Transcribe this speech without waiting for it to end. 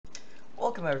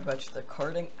Welcome everybody to the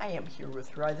recording. I am here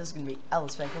with Rye. This is going to be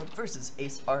Fanclub versus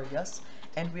AceRyuS,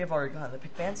 and we have already gotten the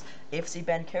pick bans. AFC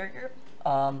ban Carrier,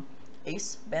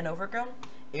 Ace ban Overgrown,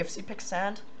 AFC pick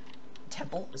Sand,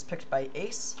 Temple is picked by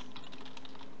Ace.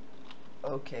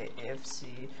 Okay,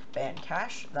 AFC ban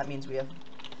Cash. That means we have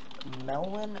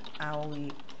Melon,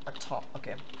 Alley, Atom.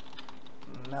 Okay,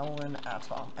 Melon,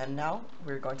 Atom. And now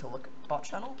we're going to look at bot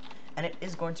channel. And it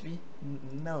is going to be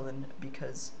Melon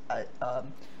because I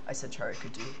said Chari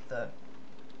could do the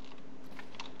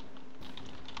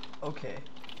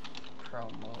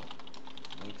promo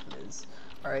Liz.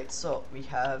 Alright, so we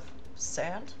have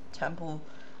Sand, Temple,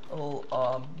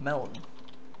 Melon.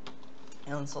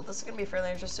 And so this is gonna be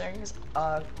fairly interesting.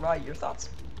 Rye, your thoughts?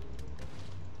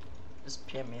 Just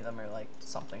PM me them or like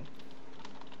something.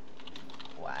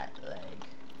 What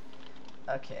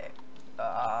okay.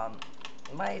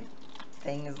 My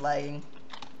thing is lagging.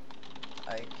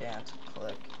 I can't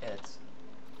click it.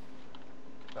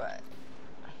 But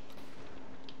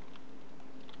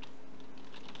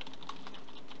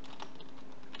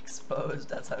exposed.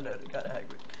 That's how no got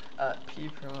hacked. P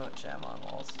promote jam on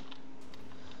walls.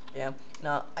 Yeah.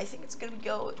 No, I think it's gonna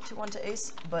go 2-1 to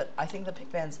Ace, but I think the pick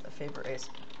bans favor Ace.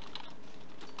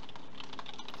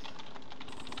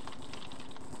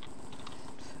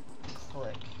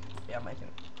 Click. Yeah, my thing.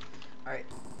 Alright.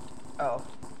 Oh.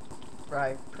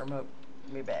 Right, promote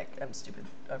me back. I'm stupid.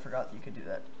 I forgot you could do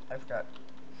that. I forgot.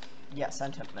 Yeah,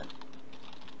 sentiment.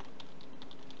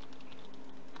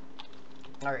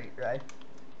 Alright, right.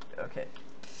 Okay.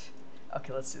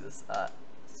 Okay, let's do this.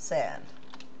 Sand.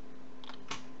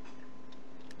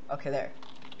 Okay, there.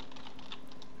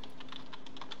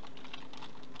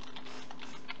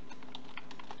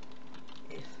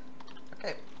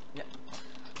 Okay, yeah.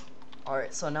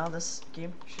 Alright, so now this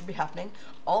game should be happening.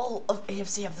 All of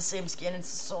AFC have the same skin, it's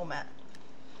so mad.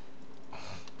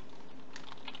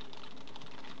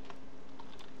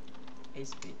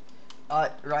 ACP.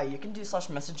 Right, you can do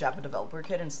 /message app a developer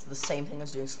kit, and it's the same thing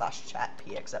as doing /chat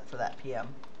p, except for that PM.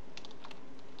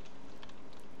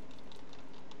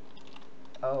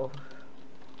 Oh.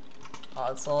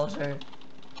 Odd Soldier.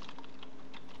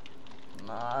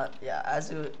 Not, yeah,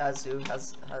 Azu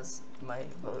has my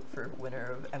vote for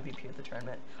winner of MVP of the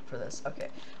tournament for this. Okay,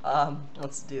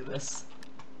 let's do this.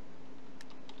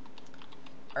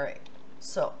 Alright,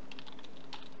 so.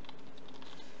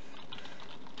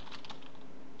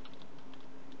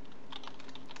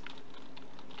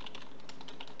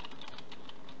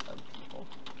 People.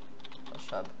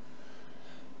 Shub.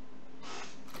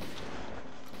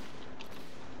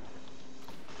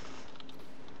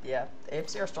 Yeah,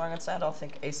 AFC are strong on Sand. I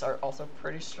think Ace are also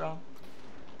pretty strong.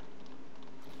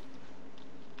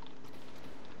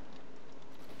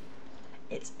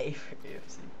 It's A for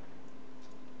AFC.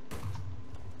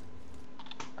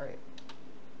 Alright.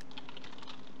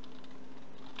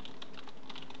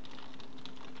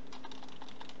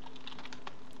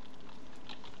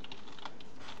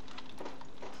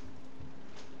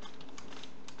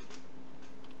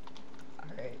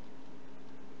 Alright.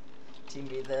 Team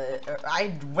B,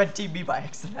 I went Team B by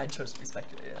accident. I chose to be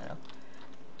spectator, you know.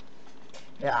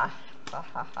 Yeah. Ha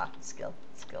ha ha. Skill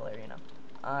arena.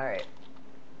 Alright.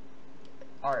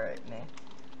 Alright, man.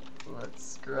 Let's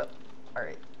screw up.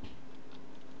 Alright.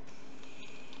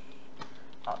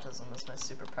 Autism is my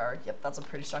superpower. Yep, that's a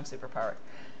pretty strong superpower.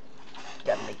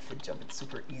 Gotta make the jump. It's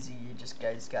super easy. You just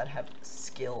guys gotta have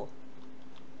skill.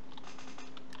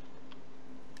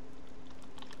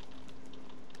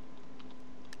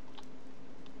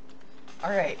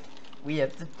 Alright. We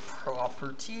have the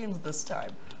proper teams this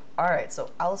time. Alright, so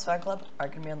Fanclub are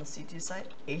gonna be on the CT side,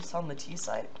 Ace on the T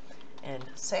side. And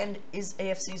Sand is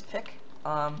AFC's pick,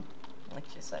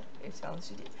 like you said, AFC on the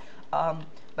CD.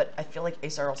 But I feel like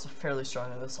Ace are also fairly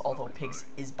strong in this, although Pigs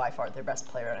is by far their best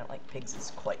player, and like Pigs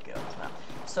is quite good on this map.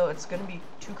 So it's gonna be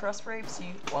 2 cross for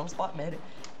AFC, 1 spot mid.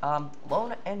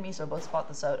 Lone and Miso both spot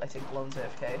this out. I think Lone's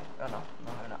AFK. Oh no.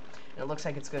 And it looks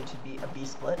like it's going to be a B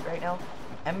split right now.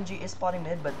 MG is spotting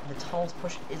mid, but the tunnels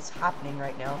push is happening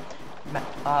right now.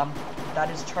 That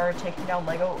is Char taking down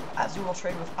Lego. Azu will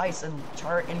trade with Ice, and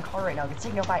Char in car right now gets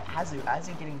taken out by Azu.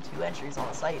 Azu getting 2 entries on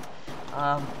the site.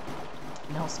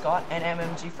 Now Scott and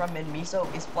MMG from mid. Miso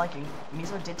is flanking.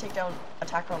 Miso did take down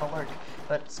Attacker on alert,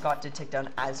 but Scott did take down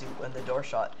Azu in the door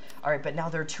shot. Alright, but now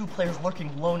there are 2 players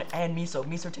lurking, Lone and Miso.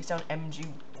 Miso takes down MMG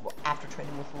after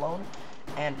trading with Lone,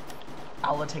 and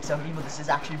Aula takes down Nemo. This is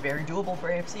actually very doable for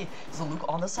AFC. Zaluk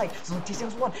on the site. Zaluk takes down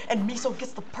 1, and Miso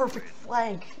gets the perfect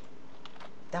flank.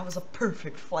 That was a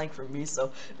perfect flank from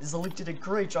Miso. Zaluk did a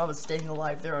great job of staying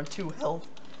alive there on 2 health.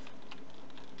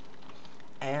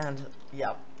 And,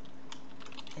 yeah.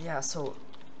 Yeah, so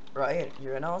Right,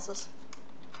 your analysis?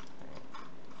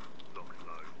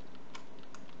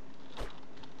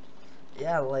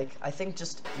 Yeah, like, I think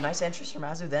just nice entries from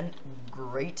Azu, then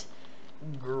great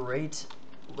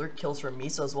lurk kills from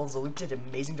Miso, as well as the Luke did an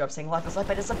amazing job staying alive. His life,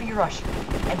 but it's a B rush,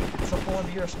 and it's a full-on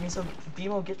B rush.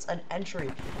 BMO gets an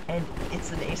entry, and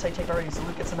it's an ace I take already.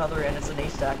 Zaluk gets another, and it's an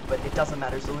ace stack, but it doesn't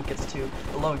matter. Zaluk gets two,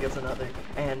 Alone gets another,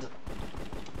 and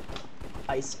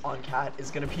Ice on Cat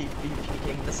is gonna be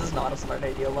peeking. This is not a smart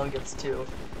idea. Alone gets two.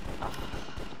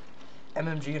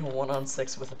 MMG in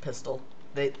 1-on-6 with a pistol.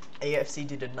 AFC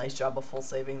did a nice job of full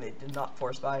saving. They did not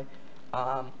force buy.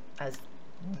 As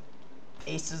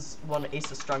one of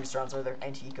Ace's strongest rounds are their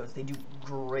anti-ecos. They do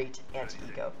great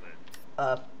anti-eco.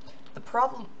 The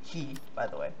problem, by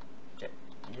the way,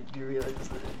 you realize this,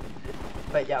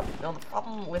 but yeah, no, the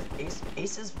problem with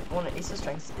one of Ace's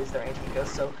strengths is their anti-ecos,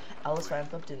 so AceRyuS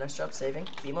Fanclub did a nice job saving.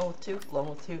 BMO with 2, Lone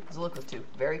with 2, Zaluk with 2.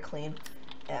 Very clean,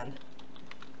 and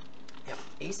yeah,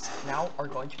 Ace now are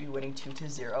going to be winning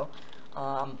 2-0.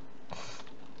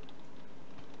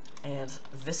 And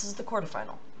this is the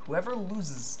quarterfinal. Whoever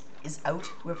loses is out.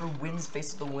 Whoever wins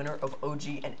faces the winner of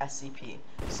OG and SCP.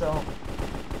 So,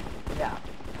 yeah.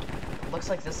 Looks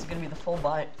like this is going to be the full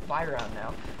buy round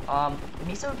now.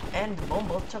 Miso and Lone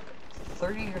both took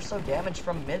 30 or so damage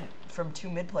from two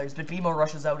mid players, but BMO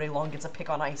rushes out. Long gets a pick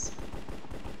on Ice.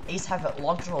 Ace have a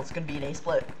long control. It's going to be an ace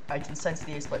split. I can sense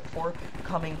the ace split. 4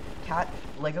 coming. Cat.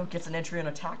 Lego gets an entry on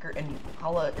attacker, and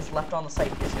Hala is left on the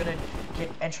site. Is going to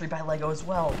get entry by Lego as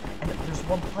well. And there's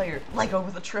one player. Lego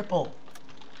with a triple.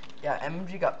 Yeah,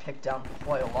 MMG got picked down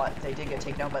quite a lot. They did get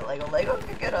taken down by Lego. Lego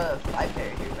could get a 5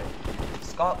 carry here, but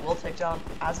Scott will take down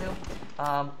Azu.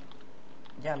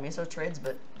 Yeah, Miso trades,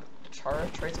 but Chara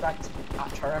trades back to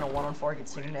Chara in a 1-on-4,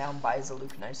 gets taken down by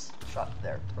Zaluk. Nice shot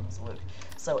there from Zaluk.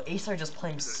 So Ace are just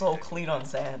playing so clean on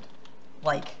Sand.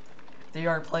 Like, they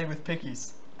are playing with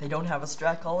pickies. They don't have a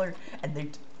strat caller, and they,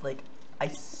 like, I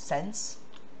sense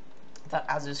that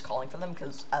Azu is calling for them,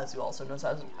 because Azu also knows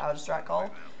how to strat call,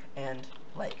 and,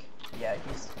 like, yeah,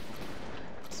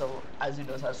 so Azu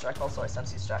knows how to strat call, so I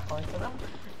sense he's strat calling for them,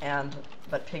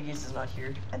 but Piggies is not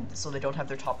here, and so they don't have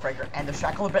their top fragger and their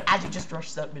strat caller, but Azu just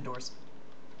rushes out mid doors.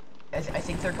 I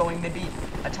think they're going mid-B.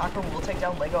 Attacker will take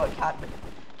down Lego at Cat, but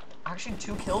actually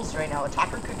 2 kills right now.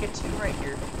 Attacker could get 2 right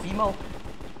here. BMO,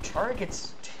 Chara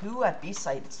gets 2 at B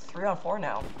site. It's 3-on-4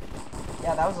 now.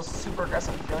 Yeah, that was a super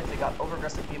aggressive. I feel like they got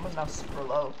over-aggressive. BMO's now super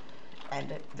low.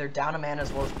 And they're down a man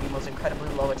as well as BMO's incredibly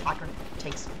low. Attacker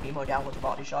takes BMO down with a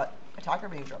body shot. Attacker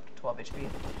being dropped to 12 HP.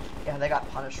 Yeah, they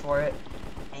got punished for it.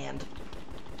 And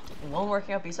Lone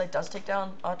working out B site does take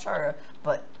down Chara,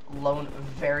 but Lone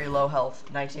very low health,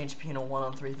 19 HP in a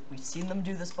 1-on-3. We've seen them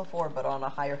do this before, but on a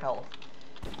higher health.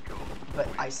 But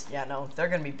Ice, yeah, no, they're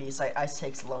gonna be B site. Ice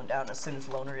takes Lone down as soon as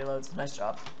Lone reloads. Nice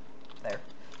job. There.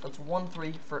 That's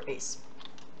 1-3 for Ace.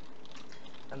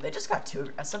 And they just got too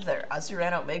aggressive there. Azu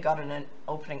ran out mid, got an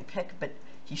opening pick, but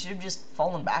he should have just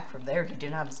fallen back from there. He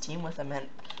didn't have his team with him, and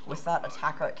with that,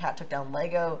 Attacker at Cat took down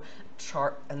Lego,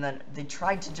 and then they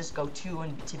tried to just go 2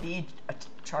 and to B.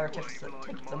 Char takes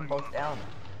them both down.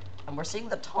 And we're seeing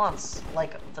the taunts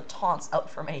out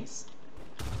from Ace.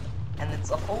 And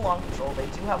it's a full long control. They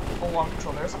do have full long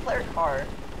control. There's a player car.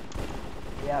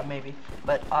 Yeah, maybe.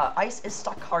 But Ice is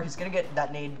stuck hard. He's gonna get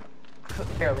that nade.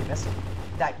 Barely missed him.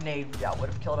 That nade, yeah, would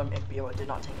have killed him if BMO did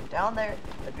not take him down there.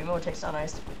 But BMO takes down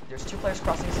Ice. There's 2 players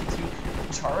crossing CT.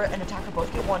 Chara and Attacker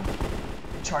both get 1.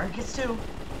 Chara gets 2.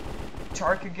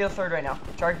 Chara could get a 3rd right now.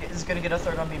 Chara is gonna get a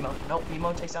 3rd on BMO. Nope,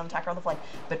 BMO takes down Attacker on the flank.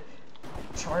 But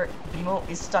BMO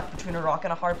is stuck between a rock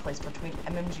and a hard place between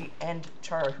MMG and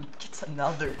Chara, who gets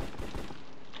another.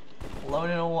 Lone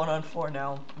in a 1-on-4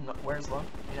 now. Where's Lone?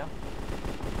 You know?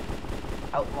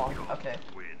 Out long. Okay.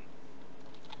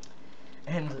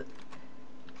 And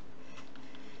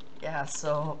yeah,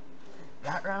 so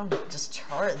that round, just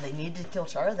Chara, they needed to kill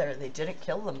Chara there. They didn't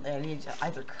kill them. They needed to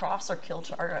either cross or kill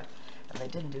Chara, and they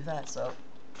didn't do that, so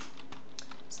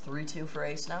it's 3-2 for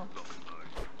Ace now.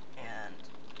 And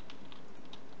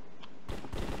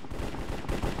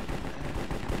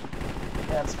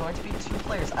yeah, it's going to be 2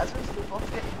 players. Azu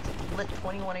both get lit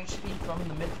 21 HP from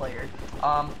the mid player.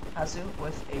 Azu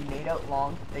with a nade out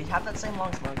long. They have that same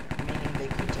long smoke, meaning they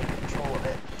could take control of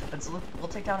it. But Zaluk will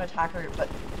take down Attacker, but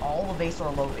all of Ace are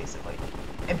low basically.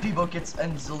 And BMO gets,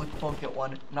 and Zaluk both get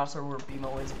 1. Not sure where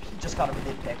BMO is. He just got a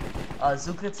mid pick.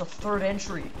 Zaluk gets a 3rd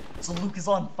entry. Zaluk is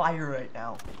on fire right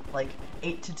now. Like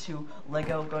 8-2.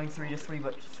 Lego going 3-3,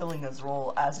 but filling his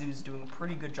role. Azu's doing a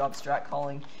pretty good job strat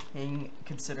calling,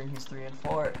 considering he's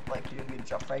 3-4. Like he didn't get a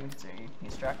job fragging considering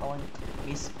he's strat calling.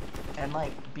 And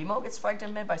like BMO gets fragged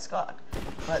in mid by Scott,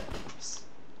 but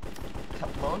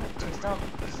Lone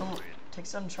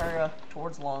takes down Chara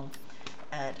towards long,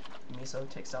 and Miso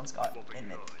takes down Scott in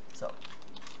mid. So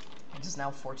it is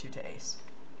now 4-2 to Ace.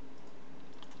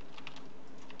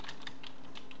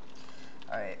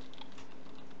 Alright.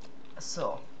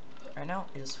 So right now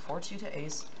it is 4-2 to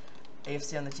Ace.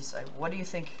 AFC on the T side. What do you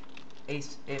think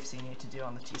AFC need to do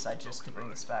on the T side just to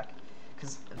bring this back?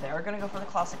 Because they're gonna go for the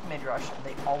classic mid rush.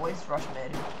 They always rush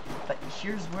mid, but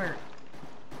here's where,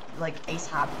 like, Ace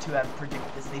have to have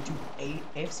predicted this. They do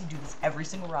AFC do this every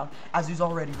single round. Azu's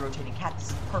already rotating Cat.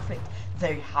 This is perfect.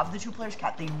 They have the 2 players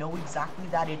Cat. They know exactly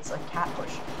that it's a Cat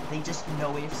push. They just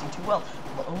know AFC too well.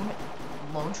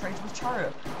 Lone trades with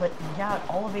Chara, but yeah,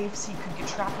 all of AFC could get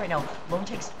trapped right now.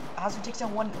 Azu takes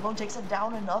down one, Lone takes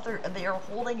down another, and they are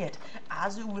holding it.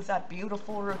 Azu with that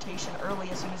beautiful rotation early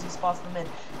as soon as he spots the mid.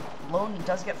 Lone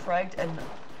does get fragged, and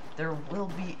there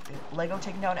will be Lego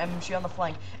taking down MMG on the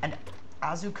flank, and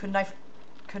Azu could knife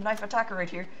attacker right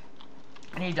here,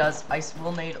 and he does. Ice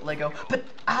will nade Lego, but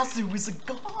Azu is a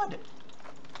god.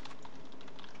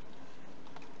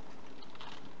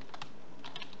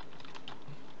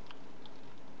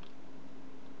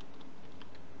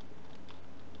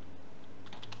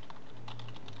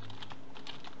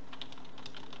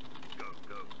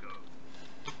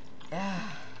 Yeah.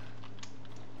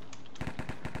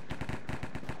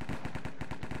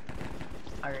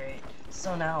 Alright,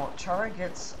 so now Chara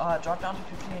gets dropped down to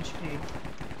 15 HP.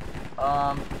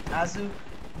 Azu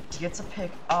gets a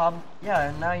pick. Yeah,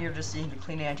 and now you're just seeing the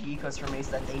clean anti-ecos from Ace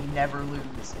that they never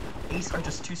lose. Ace are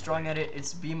just too strong at it.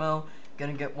 It's BMO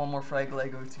gonna get one more frag.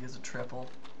 Lego to get a triple.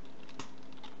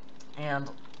 And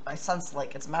I sense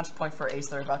like it's match point for Ace.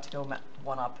 They're about to go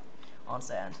 1-up on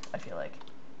Sand, I feel like.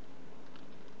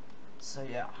 So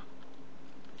yeah,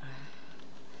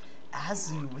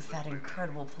 Azu with that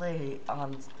incredible play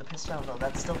on the pistol though,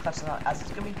 that still cuts him out. Azu's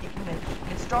gonna be peeking mid. He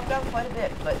gets dropped down quite a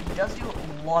bit, but he does do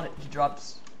a lot. He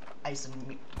drops Ice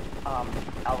and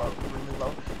Aloe really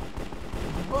low.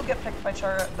 He will get picked by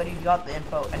Chara, but he got the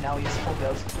info, and now he has full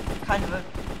ghost. Kind of a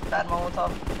bad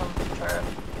Molotov from Chara.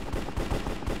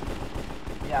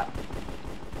 Yeah.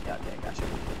 Yeah, okay, gotcha.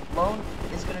 Lone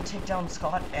is going to take down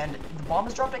Scott, and the bomb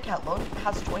is dropped at Cat. Lone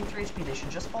has 23 HP. They should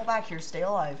just fall back here, stay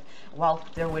alive, while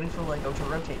they're waiting for Lego to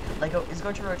rotate. Lego is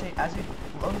going to rotate. As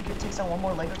Lone takes down one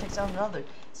more, Lego takes down another.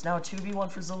 It's now a 2v1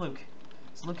 for Zaluk.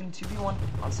 Zaluk in 2v1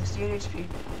 on 68 HP.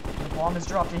 The bomb is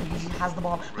dropped, and he has the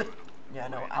bomb. But, yeah,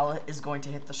 no, Ala is going to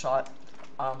hit the shot.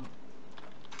 And,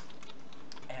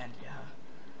 yeah.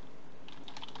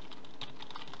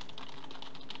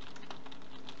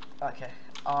 Okay.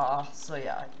 So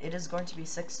yeah, it is going to be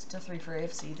 6-3 for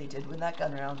AFC. They did win that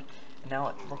gun round, and now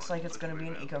it looks like it's going to be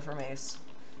an eco from Ace.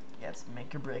 Yeah, it's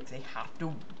make or break. They have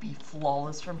to be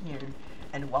flawless from here,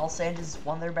 and while Sand is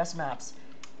one of their best maps,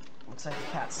 looks like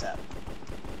a Cat step.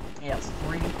 Yeah, it's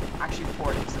 3, actually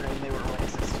 4, considering they were winning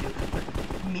 6-2. But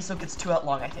Miso gets 2 out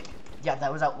long, I think. Yeah,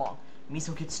 that was out long.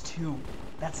 Miso gets 2.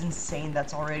 That's insane.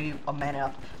 That's already a man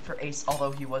up for Ace,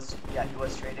 although he was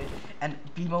traded. And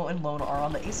BMO and Lone are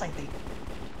on the Ace side.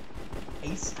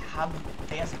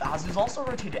 Azu's also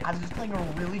rotated. Azu's playing a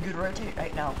really good rotate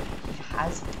right now. He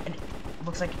has, and it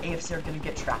looks like AFC are going to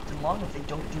get trapped in long if they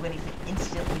don't do anything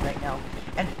instantly right now.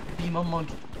 And BMO and Lone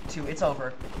 2, it's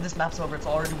over. This map's over. It's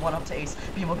already 1-up to Ace.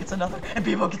 BMO gets another, and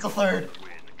BMO gets a third.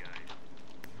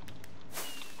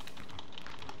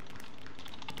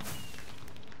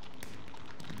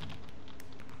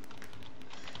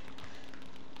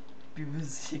 BMO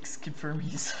 6 confirm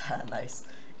he's nice.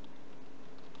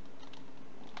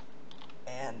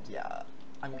 And yeah,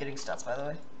 I'm getting stats by the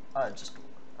way.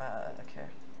 Okay.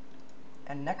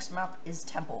 And next map is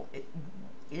Temple. It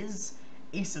is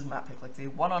Ace's map pick. Like, they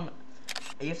won on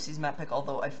AFC's map pick,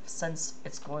 although I sense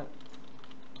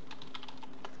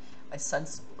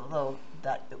though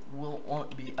that it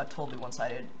won't be a totally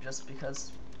one-sided, just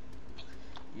because.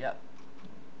 Yep.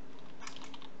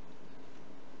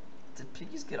 Did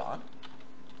Piggies get on?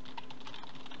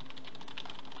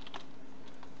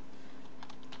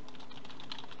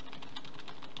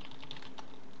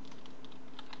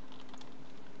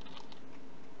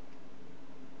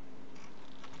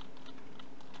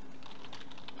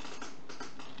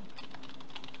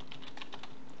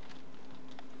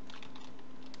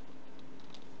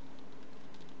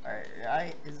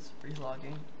 Alright, is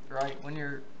relogging. Right, when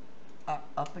you're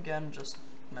up again, just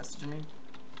message me.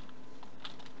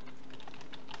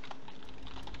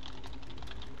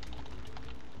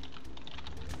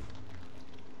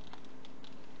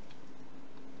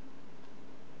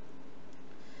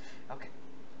 Okay.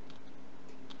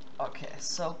 Okay,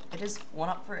 so it is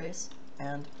 1-up for Ace,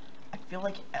 and I feel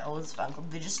like Ella's Fanclub,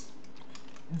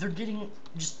 they're getting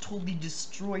just totally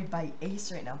destroyed by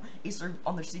Ace right now. Ace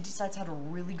on their CT sides had a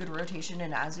really good rotation,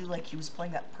 and Azu, like, he was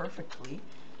playing that perfectly.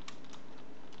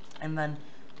 And then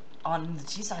on the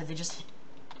T side, they just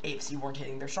AFC weren't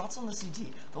hitting their shots on the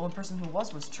CT. The only person who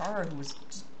was Chara, who was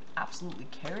just absolutely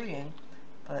carrying.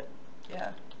 But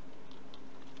yeah.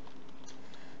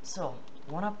 So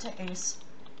 1-up to Ace,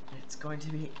 and it's going to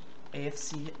be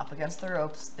AFC up against the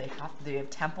ropes. They have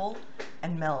Temple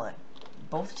and Melon.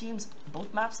 Both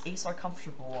maps Ace are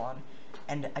comfortable on,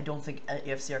 and I don't think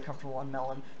AFC are comfortable on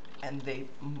Melon. And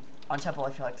on Temple,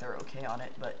 I feel like they're okay on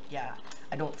it, but yeah,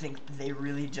 I don't think they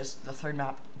really the third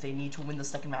map, they need to win the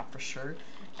second map for sure,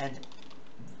 and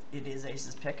it is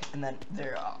Ace's pick, and then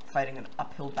they're fighting an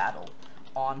uphill battle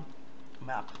on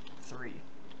map 3.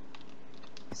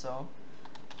 So,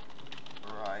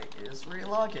 right is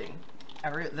relogging.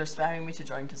 They're spamming me to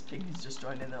join because Piggy's just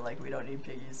joined in, they're like, we don't need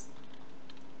Piggies.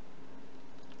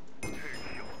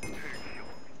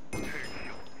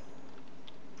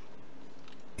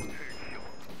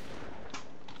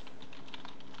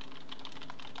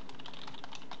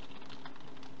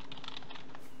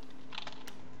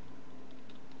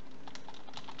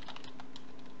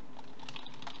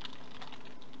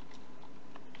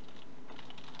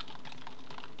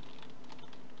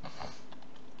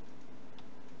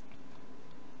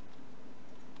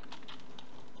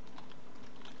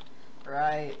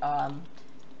 Right,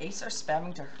 Ace are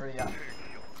spamming to hurry up.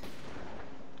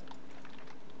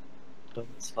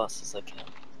 As fast as I can.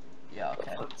 Yeah,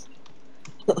 okay.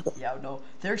 Yeah, no,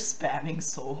 they're spamming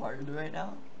so hard right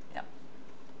now. Yeah.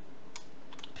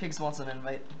 Pigs wants an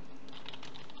invite.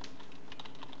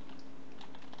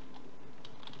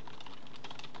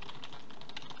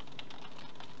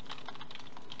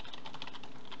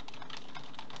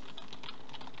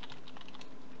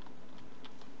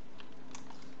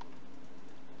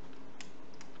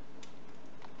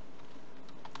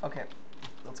 Okay,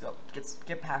 let's go.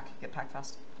 Get pack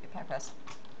fast. Get pack fast.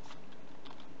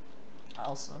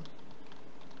 Also.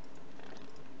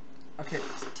 Okay,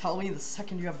 tell me the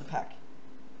second you have the pack.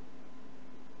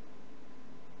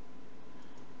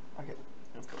 Okay,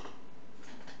 let's go.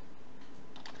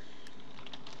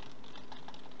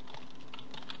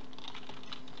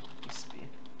 Used to be.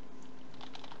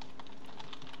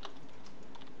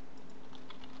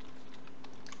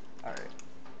 Alright.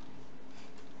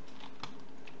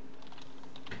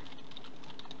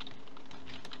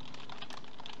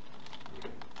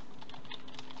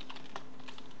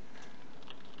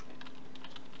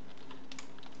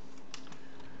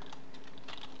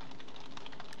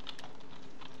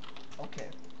 Okay.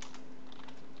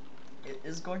 It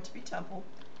is going to be Temple,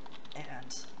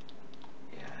 and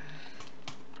yeah.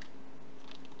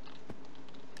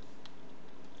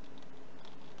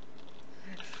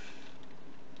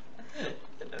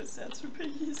 No sense for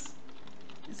Piggies.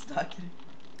 He's not kidding.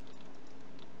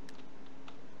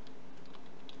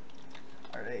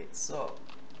 Alright, so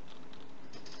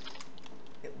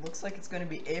it looks like it's going to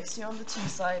be AFC on the T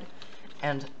side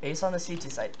and Ace on the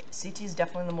CT side. CT is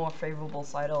definitely the more favorable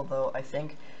side, although I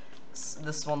think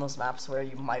this is one of those maps where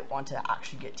you might want to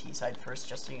actually get T side first,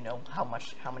 just so you know how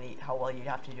well you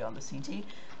have to do on the CT.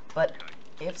 But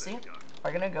AFC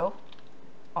are gonna go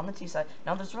on the T side.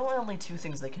 Now there's really only two or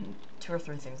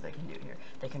three things they can do here.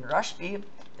 They can rush B,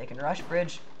 they can rush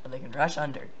bridge, or they can rush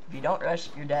under. If you don't rush,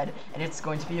 you're dead, and it's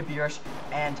going to be a B rush.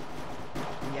 And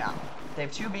yeah, they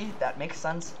have 2B, that makes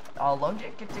sense. Lone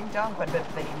getting down quite a bit,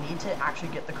 but they need to actually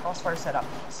get the crossfire set up.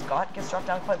 Scott gets dropped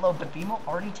down quite low, but BMO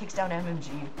already takes down MMG.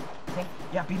 I think,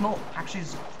 yeah, BMO actually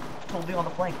is totally on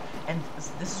the flank, and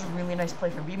this is a really nice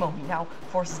play for BMO. He now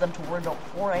forces them to worry about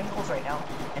 4 angles right now,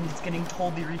 and it's getting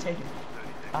totally retaken.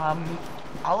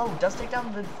 Alo does take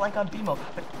down the flank on BMO,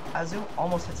 but Azu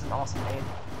almost hits an awesome nade.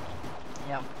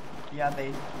 Yeah,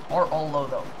 they are all low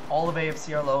though. All of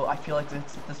AFC are low. I feel like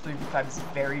this 3v5 is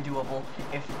very doable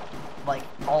if, like,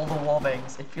 all the wall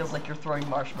bangs, it feels like you're throwing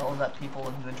marshmallows at people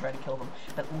and then trying to kill them.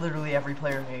 But literally every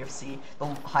player in AFC, the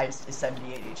highest is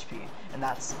 78 HP, and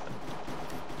that's,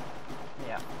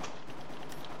 yeah.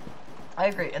 I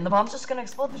agree, and the bomb's just gonna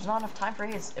explode. There's not enough time for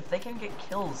Ace. If they can get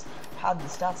kills, pad the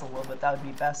stats a little bit, that would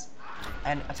be best.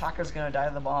 And attacker's gonna die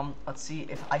to the bomb. Let's see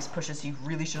if Ice pushes. He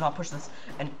really should not push this.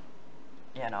 And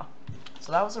yeah, no.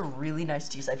 So that was a really nice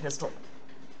T-side pistol.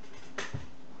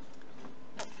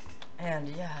 And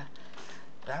yeah,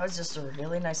 that was just a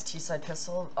really nice T-side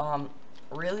pistol.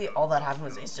 Really all that happened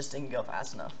was Ace just didn't go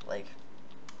fast enough. Like,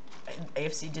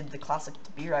 AFC did the classic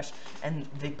B rush, and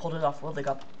they pulled it off well. They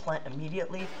got plant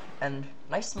immediately, and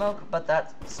nice smoke, but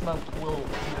that smoke will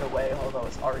keep it away, although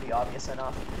it's already obvious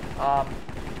enough.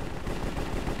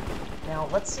 Now,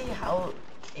 let's see how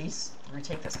Ace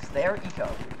retake this, because they are eco.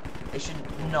 They should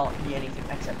not be anything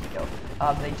except eco.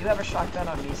 They do have a shotgun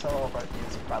on Miso, although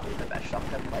he's probably the best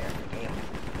shotgun player in the game.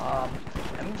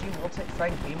 MMG will take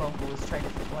Frank Bimo, who was trying to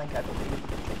flank, I believe.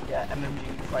 Yeah,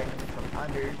 MMG fighting from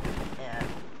under, and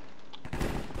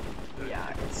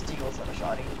yeah, it steals on a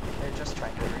shoddy. They're just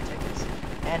trying to retake this.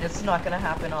 And it's not going to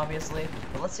happen, obviously.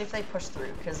 But let's see if they push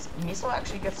through, because Miso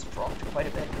actually gets dropped quite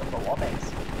a bit from the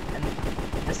wallbangs. And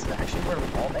this is actually where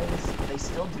wallbangs, they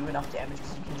still do enough damage,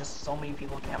 because you can just, so many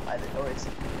people can't buy the doors.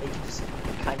 They can just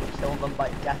kind of kill them by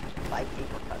death, by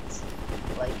paper cuts.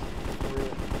 Like,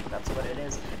 really, that's what it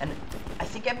is. And I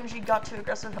think MMG got too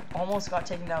aggressive, almost got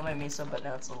taken down by Miso, but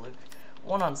now it's the Luke.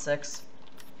 1-on-6.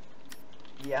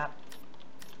 Yeah.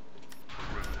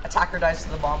 Attacker dies to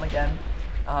the bomb again.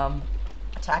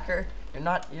 Attacker,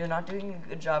 you're not doing a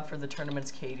good job for the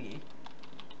tournament's KD.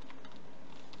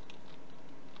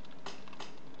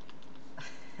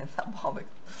 And that bomb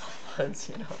explodes,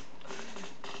 you know.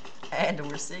 And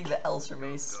we're seeing the L's from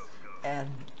Ace, and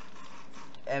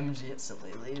MG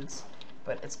instantly leaves.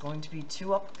 But it's going to be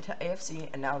 2 up to AFC,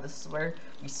 and now this is where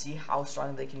we see how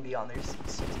strong they can be on their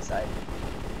CT side.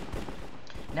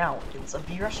 Now, it's a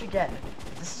B-rush again.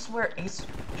 This is where Ace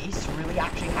really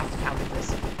actually have to counter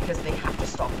this, because they have to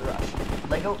stop the rush.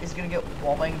 Lego is going to get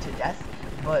wallbanged to death,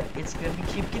 but it's going to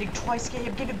keep getting twice,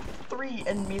 getting 3,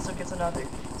 and Miso gets another.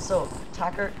 So,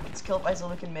 Attacker gets killed by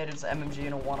Zillick in mid, it's MMG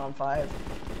in a 1-on-5.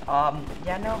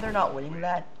 Yeah, no, they're not winning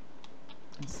that.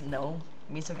 No,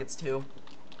 Miso gets 2.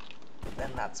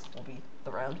 Then will be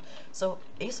the round. So,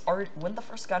 Ace already win the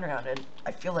first gun round, and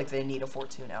I feel like they need a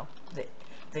 4-2 now.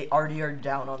 They already are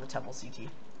down on the Temple CT.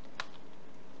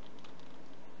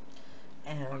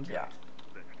 And yeah.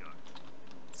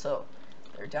 So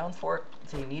they're down 4.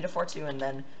 They need a 4-2, and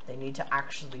then they need to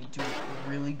actually do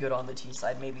really good on the T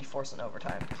side, maybe force an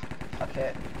overtime.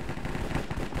 Okay.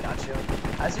 Got you.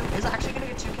 Azu is actually gonna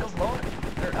get 2 kills. Lone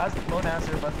and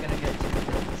Azu are both gonna get 2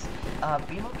 kills.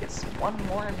 Bimo gets 1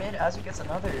 more in mid, Azu gets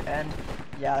another, and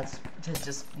yeah, there's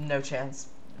just no chance.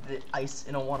 The Ice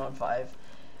in a 1-on-5.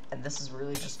 And this is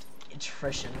really just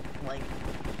attrition, like,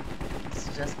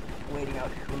 it's just waiting out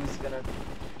who's gonna,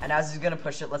 and as he's gonna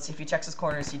push it, let's see if he checks his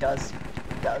corners. He does,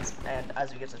 and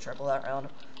Azu gets a triple that round.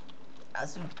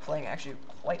 Azu playing actually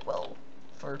quite well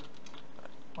for,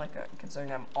 like,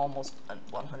 considering I'm almost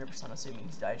 100% assuming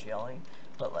he's IGLing,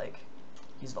 but, like,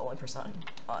 he's the only person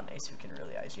on Ace who can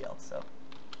really IGL, so,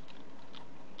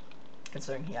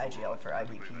 considering he IGL for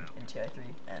IVP in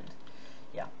TI3, and,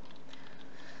 yeah.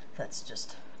 That's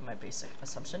just my basic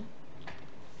assumption.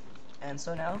 And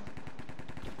so now,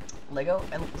 Lego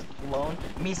and Lone,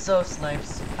 Miso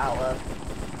snipes Ala,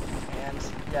 and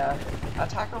yeah,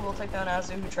 Attacker will take down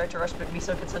Azu, who tried to rush, but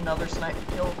Miso gets another snipe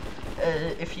kill.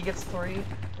 If he gets 3,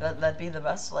 that'd be the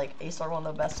best. Like, Ace are one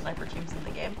of the best sniper teams in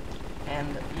the game,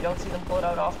 and you don't see them pull it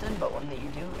out often, but when you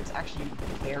do, it's actually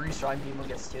very strong. Bimo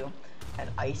gets 2, and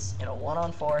Ice in a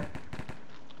 1-on-4.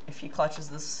 If he clutches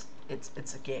this,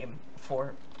 it's a game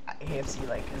for AFC,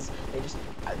 like, because they just,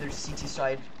 their CT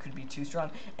side could be too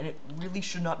strong, and it really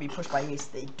should not be pushed by Ace.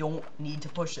 They don't need to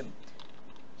push him.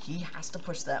 He has to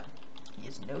push them. He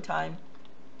has no time.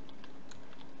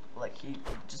 Like, he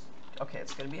just, okay,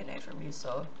 it's gonna be an A for me,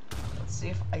 so let's see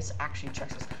if Ice actually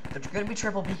checks this. They're gonna be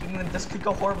triple peeking them. This could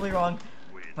go horribly wrong,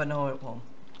 but no, it won't.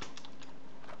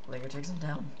 Lego takes him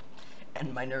down,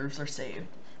 and my nerves are saved.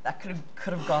 That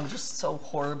could have gone just so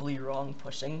horribly wrong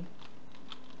pushing.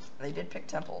 They did pick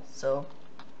Temple, so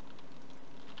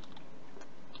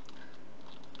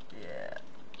yeah.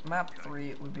 Map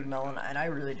 3 would be Melon, and I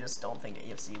really just don't think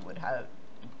AFC would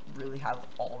really have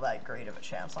all that great of a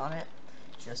chance on it,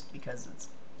 just because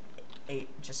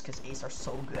Ace are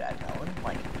so good at Melon.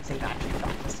 Like, they've actually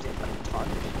practiced it a ton.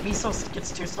 Miso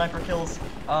gets 2 sniper kills.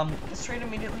 Gets traded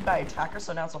immediately by Attacker,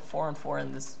 so now it's a 4-on-4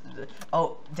 in this.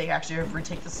 Oh, they actually have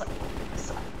retake the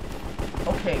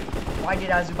okay, why did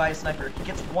Azu buy a sniper? He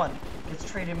gets 1, gets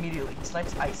traded immediately, he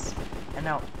snipes Ice, and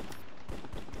now,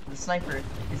 the sniper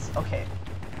is, okay,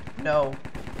 no,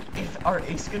 are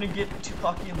Ace gonna get too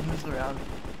cocky and lose the round?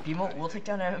 Bimo will take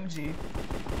down MMG,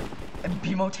 and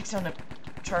Bimo takes down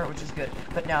Char, which is good,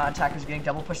 but now Attacker's getting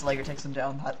double push, Lager takes him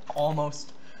down. That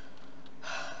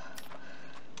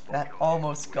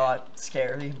almost got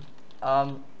scary.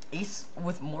 Ace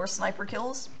with more sniper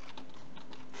kills,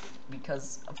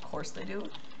 because of course they do,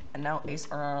 and now Ace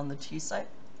are on the T side.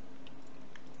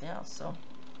 Yeah, so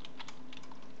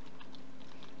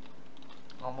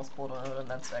almost pulled one out, and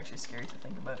that's actually scary to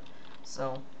think about.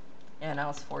 So yeah, now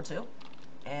it's 4-2,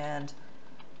 and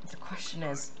the question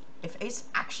is, if Ace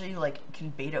actually like can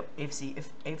bait up AFC,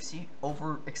 if AFC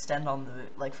overextend on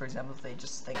the, like for example, if they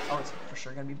just think, oh, it's for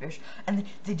sure gonna be Bish, and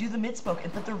they do the mid smoke,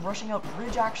 but they're rushing out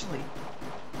bridge actually.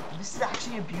 This is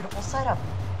actually a beautiful setup,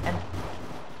 and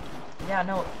yeah,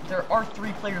 no, there are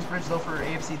 3 players bridge though for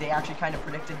AFC. They actually kind of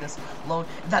predicted this lone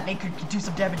that Nate could do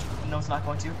some damage. No, it's not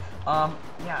going to.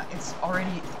 Yeah, it's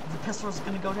already, the pistol is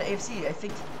gonna go to AFC. I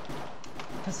think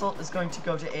pistol is going to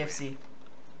go to AFC.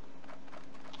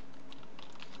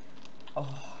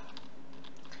 Oh,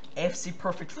 AFC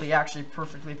perfectly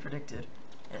predicted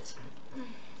it.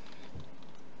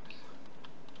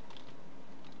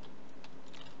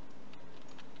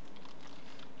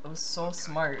 It was so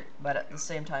smart, but at the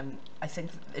same time, I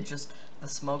think it just, the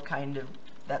smoke kind of,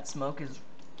 that smoke is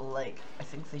like, I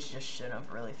think they just shouldn't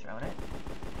have really thrown it,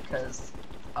 because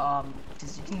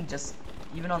you can just,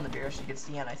 even on the Bearish, you could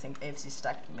see, and I think AFC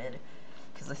stacked mid,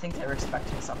 because I think they were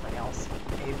expecting something else.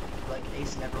 Like,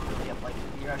 Ace never really up, like,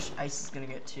 Bearish, Ice is gonna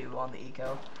get 2 on the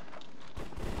eco.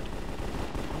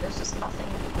 There's just nothing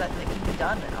that can be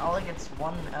done, and all it gets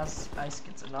 1 as Ice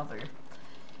gets another.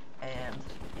 And,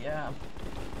 yeah,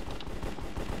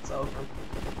 it's over.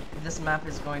 This map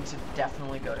is going to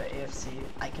definitely go to AFC.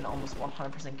 I can almost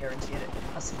 100% guarantee it,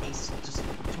 unless Ace just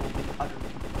totally, utterly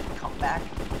come back.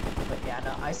 But yeah,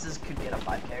 no, Ices could get a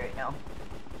 5k right now.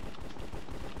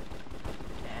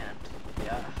 And,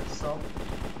 yeah, so...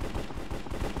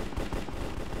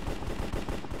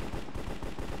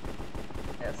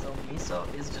 yeah, so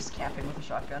Miso is just camping with a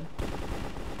shotgun.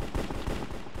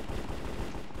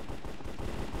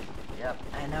 Yep,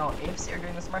 and now AFC are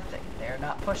doing the smart thing. They're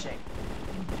not pushing.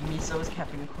 Miso is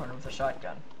camping the corner with a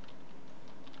shotgun.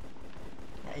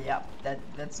 Yep,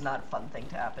 that's not a fun thing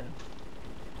to happen.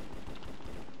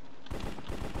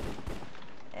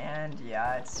 And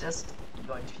yeah, it's just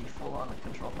going to be full on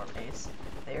control from Ace.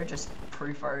 They are just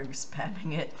pre-firing,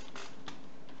 spamming it.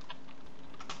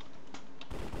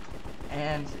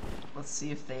 And let's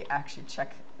see if they actually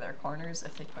check their corners,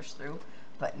 if they push through.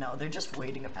 But no, they're just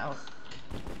waiting them out.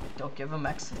 Don't give them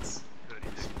exits.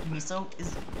 Miso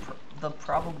is the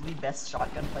probably best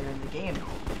shotgun player in the game,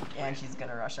 and she's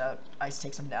gonna rush out. Ice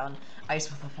takes him down. Ice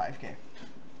with a 5k.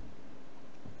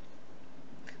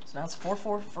 So now it's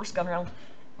 4-4, first gun round.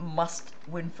 Must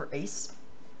win for Ace.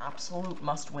 Absolute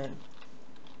must win.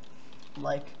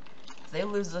 Like, if they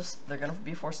lose this, they're gonna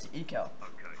be forced to eco.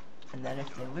 And then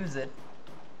if they lose it,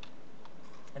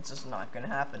 it's just not gonna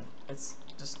happen. It's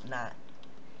just not.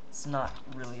 It's not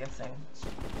really a thing.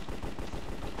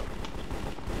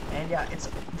 And yeah,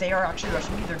 they are actually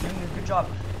rushing me. They're doing a good job.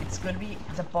 It's gonna be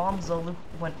the bomb. Zolu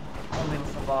went only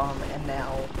with the bomb, and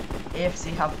now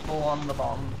AFC have full on the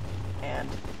bomb. And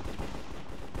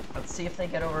let's see if they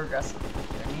get over aggressive.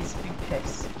 There needs to be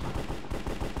picks.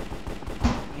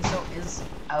 Miso is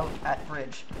out at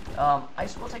bridge.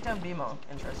 Ice will take down BMO,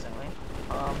 interestingly.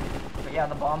 But yeah,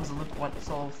 the bombs. Zolu went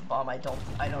solo with the bomb. I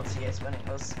don't see Ace winning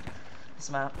this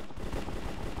map.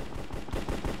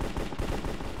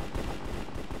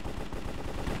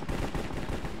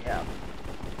 Yeah.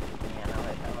 Yeah, no,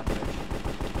 they have a bridge.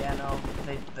 Yeah, no,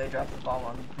 they dropped the bomb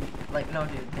on B. Like, no,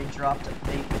 dude, they dropped it.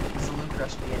 Zaluk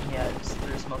rushed B and yeah, just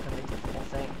threw smoke and they did the whole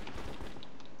thing.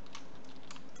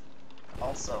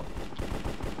 Also,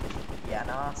 yeah,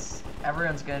 no,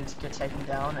 everyone's going to get taken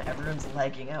down, everyone's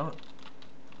lagging out.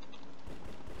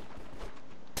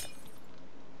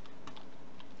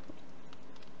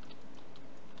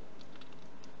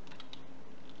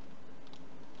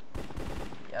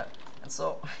 Yeah, and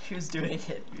so he was doing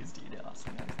it, he was doing it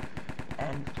awesome.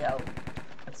 And yeah,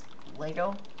 it's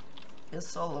Lego is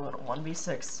solo at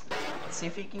 1v6. Let's see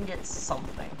if he can get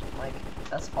something. Like,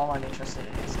 that's all I'm interested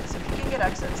in. Because if he can get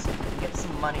exits, he can get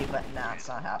some money, but nah, it's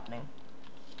not happening.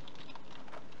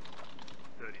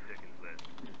 30 seconds left.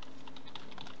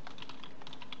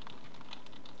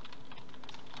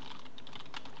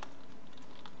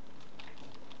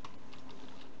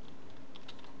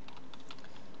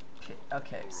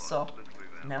 Okay, so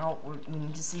now we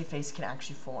need to see if Ace can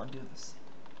actually full on do this.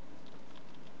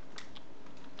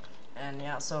 And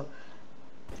yeah, so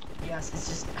yes, it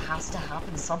just has to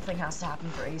happen. Something has to happen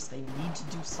for Ace. They need to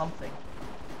do something.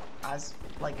 As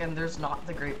like, and there's not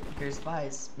the greatest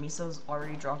buys. Miso's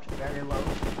already dropped very low.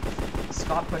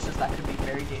 Scott pushes, that could be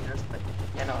very dangerous. But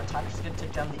yeah, no, Attacker's gonna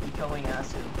take down the ecoing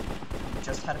ass who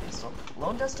just had a pistol.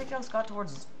 Lone does take down Scott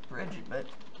towards his bridge, but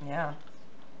yeah.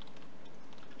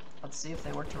 Let's see if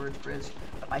they work towards bridge.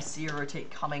 I see a rotate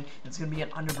coming. It's gonna be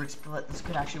an underbridge split. This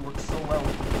could actually work so well.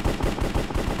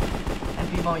 And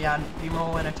BMO, yeah,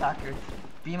 BMO and Attacker.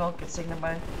 BMO gets taken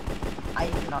by. I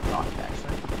did not talk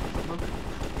actually. Luke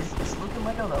is It's Luke and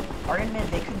Lego though. Iron Man,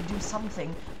 they could do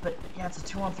something, but yeah, it's a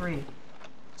 2-on-3.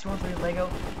 2-on-3 Lego.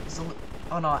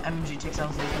 Oh no, MMG takes out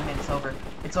Luke and it's over.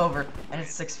 It's over, and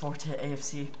it's 6-4 to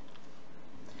AFC.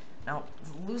 Now,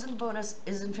 the losing bonus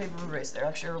is in favor of race. They're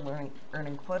actually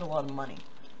earning quite a lot of money.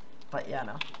 But yeah,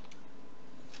 no.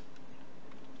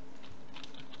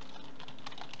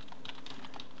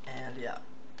 And yeah.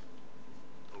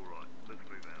 Alright, let's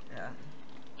move out. Yeah.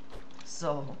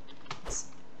 So,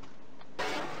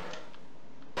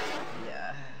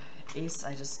 yeah. Ace,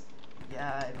 I don't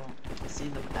see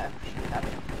them actually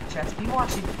having a chance. Be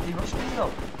watching. They rush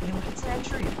Bingo. Bingo gets an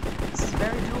entry. This is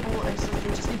very doable. And so they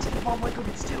just need to get bomb Lego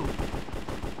gets 2.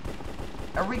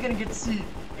 Are we gonna get to see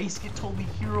Ace get totally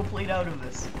hero played out of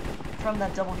this from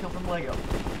that double kill from Lego?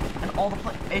 And all the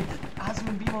Azum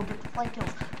and Bimo get the flank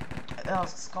kills.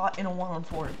 Scott in a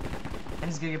 1-on-4. And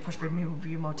he's gonna get pushed by Bimo.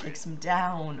 Bimo takes him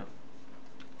down.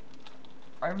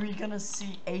 Are we gonna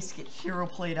see Ace get hero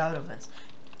played out of this?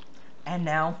 And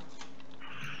now,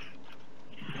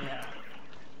 yeah.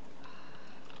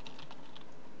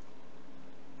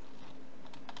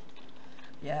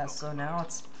 Yeah, so now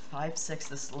it's 5-6.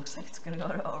 This looks like it's gonna go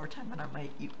to overtime, and I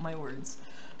might eat my words.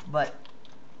 But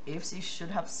AFC should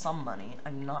have some money.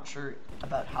 I'm not sure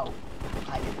about how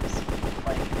high it is.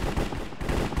 Like,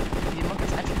 Bimo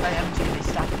gets entered by MG, they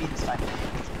stack B this time.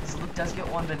 So Luke does get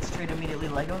one, but it's straight immediately.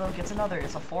 Lego though gets another.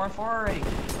 It's a 4-on-4 already.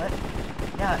 But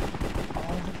yeah,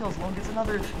 all the kills. Lone gets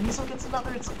another. Miso gets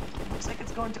another. Looks like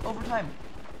it's going to overtime.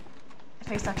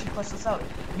 Face actually clutched this out.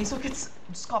 Miso gets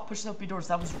Scott pushes out B doors.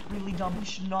 That was really dumb. He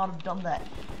should not have done that.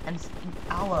 And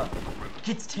Ala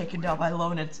gets taken down by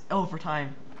Lone. It's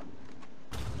overtime.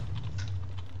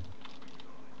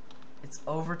 It's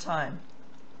overtime.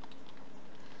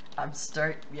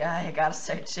 Yeah, I gotta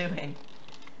start chewing.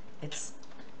 It's,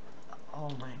 oh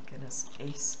my goodness,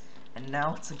 Ace. And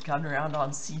now it's a gun round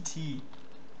on CT.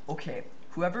 Okay,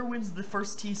 whoever wins the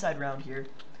first T-side round here,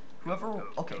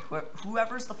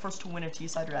 whoever's the first to win a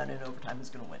T-side round in overtime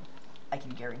is gonna win. I can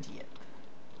guarantee it.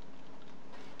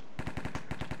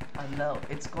 No,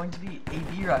 it's going to be a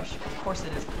B rush. Of course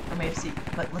it is, from AFC.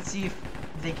 But let's see if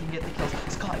they can get the kills.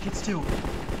 Scott gets 2.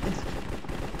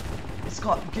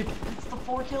 Scott gets the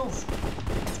 4 kills.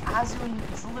 It's Azu and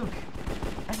it's Luke.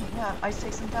 And yeah, Ice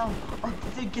takes them down. Or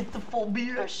they get the full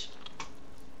B rush.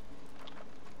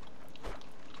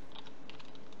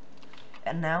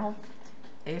 And now,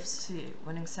 AFC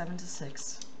winning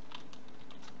 7-6.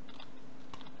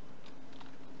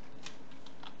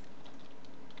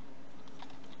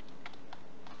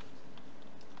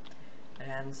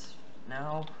 And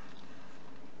now,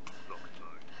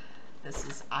 this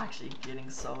is actually getting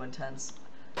so intense.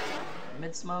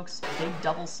 Mid smokes, big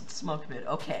double smoke mid.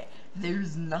 Okay,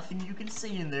 there's nothing you can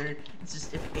see in there. It's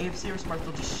just if AFC are smart,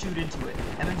 they'll just shoot into it.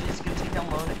 MMG is gonna take down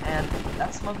Lone, and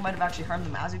that smoke might have actually harmed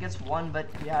them. Azu gets 1, but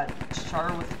yeah,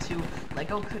 Char with 2.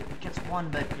 Lego gets 1,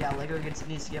 but yeah, Lego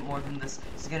needs to get more than this.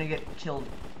 He's gonna get killed.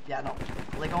 Yeah, no.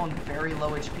 Lego on very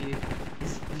low HP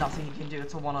is nothing he can do.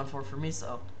 It's a 1-on-4 for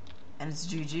Miso, and it's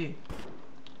GG.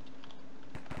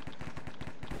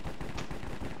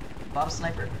 Bought a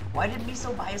sniper. Why did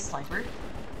Miso buy a sniper?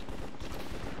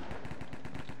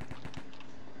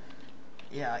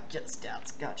 Yeah, get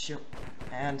stats. Got you.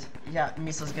 And yeah,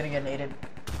 Miso's gonna get naded.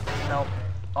 Nope.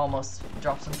 Almost.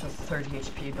 Drops him to 30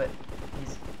 HP, but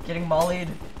he's getting mollied.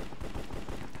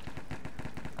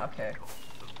 Okay.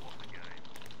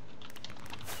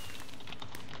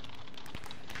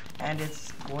 And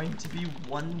it's going to be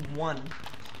 1-1.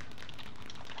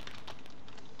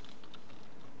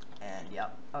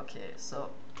 Yep. Okay, so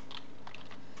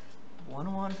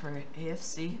 1-1 for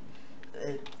AFC,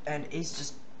 and Ace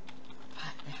just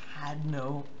had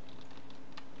no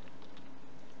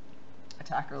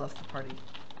attacker left the party.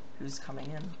 Who's coming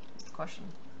in? Is the question.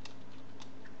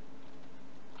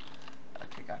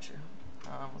 Okay, got you.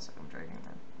 Looks like I'm dragging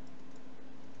that.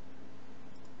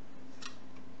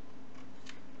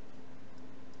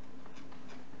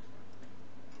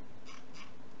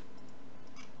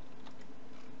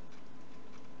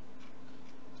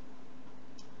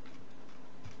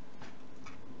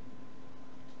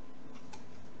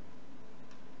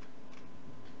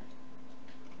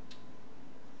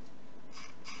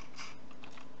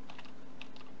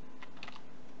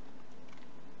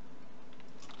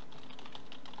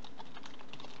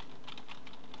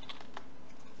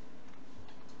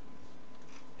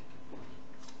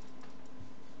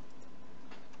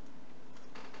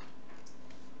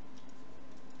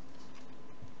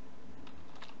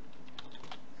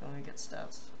 Get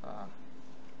stats.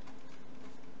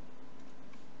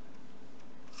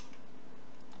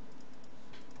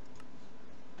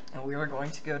 And we are going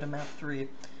to go to map 3.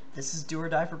 this is do or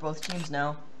die for both teams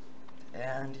now.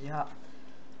 And yeah.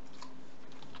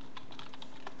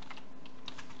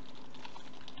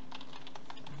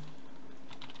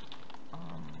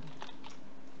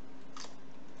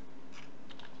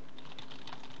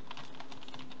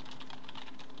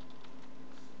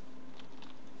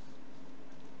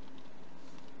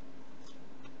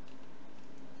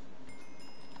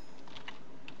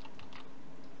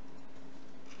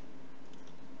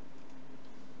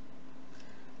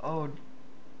 Oh,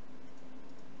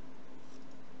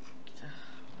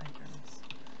 my goodness.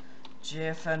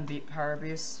 JFN beat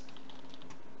AceRyuS.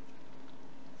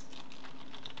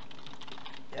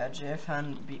 Yeah,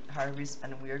 JFN beat AceRyuS,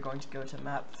 and we are going to go to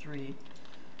map 3.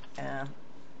 And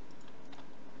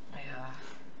yeah.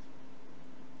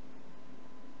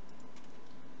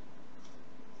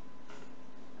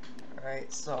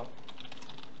 Alright, so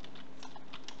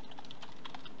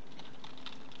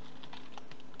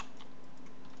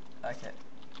okay.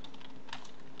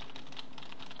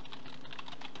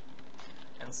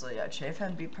 And so yeah,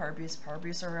 JFN beat AceRyuS.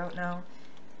 AceRyuS are out now,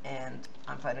 and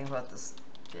I'm fighting about this.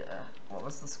 Yeah, what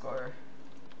was the score?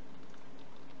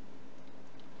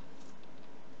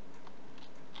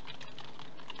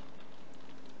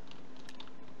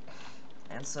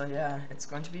 And so yeah, it's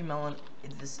going to be Melon.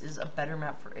 This is a better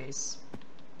map for Ace.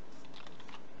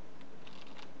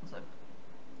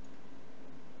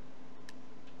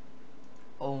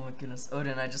 Oh my goodness,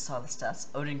 Odin, I just saw the stats.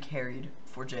 Odin carried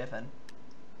for JFN.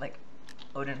 Like,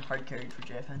 Odin hard carried for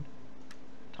JFN.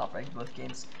 Top ranked both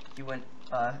games. He went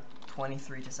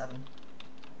 23-7.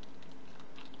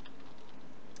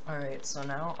 Alright, so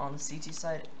now on the CT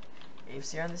side,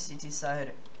 AFC on the CT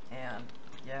side, and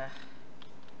yeah.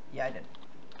 Yeah, I did.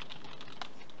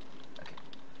 Okay.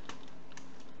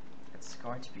 It's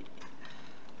going to be...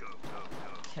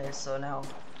 Okay, so now,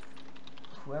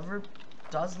 whoever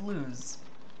does lose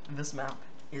this map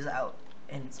is out,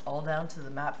 and it's all down to the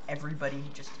map everybody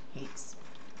just hates,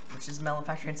 which is Melon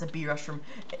Factory. It's a B rush from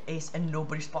Ace, and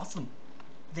nobody spots them.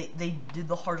 They did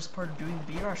the hardest part of doing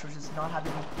the B rush, which is not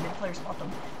having mid players spot them.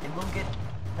 They will get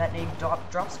that nade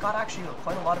drop. Scott actually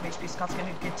quite a lot of HP. Scott's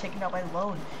gonna get taken out by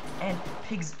Lone, and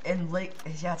Pigs and Lake.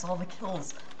 Yeah, it's all the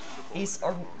kills. Ace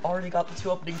already got the 2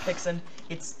 opening picks, and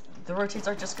the rotates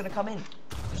are just gonna come in.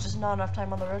 There's just not enough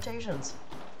time on the rotations.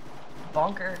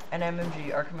 Bonker and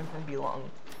MMG are coming from B-Long,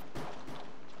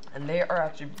 and they are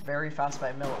actually very fast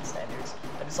by Melon standards,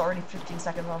 but it's already 15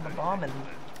 seconds on the bomb, and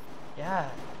yeah,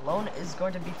 Lone is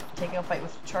going to be taking a fight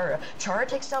with Chara. Chara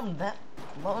takes down that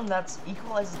Lone, that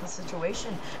equalizes the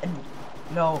situation, and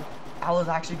no, Alo's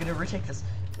actually going to retake this.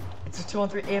 It's a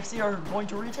 2-on-3. AFC are going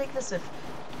to retake this if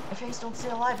Ace don't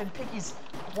stay alive, and Piggy's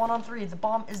 1-on-3. The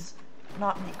bomb is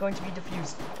not going to be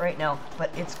defused right now,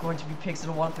 but it's going to be Pigs in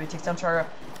a 1-on-3, takes down Chara,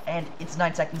 and it's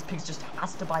 9 seconds. Pigs just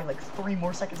has to buy like 3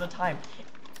 more seconds of time.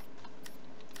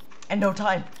 And no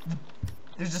time.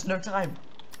 There's just no time.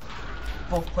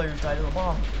 Both players died of the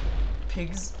bomb.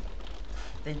 Pigs,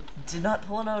 they did not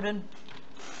pull an Odin.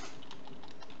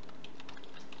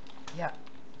 Yeah.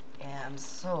 And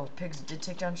so, Pigs did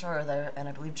take down Chara there, and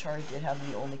I believe Chara did have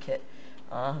the only kit.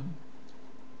 I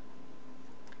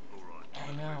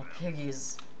know,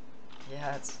 Piggies.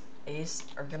 Yeah, it's Ace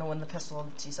are gonna win the pistol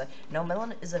on the T side. Now,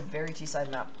 Melon is a very T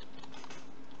side map.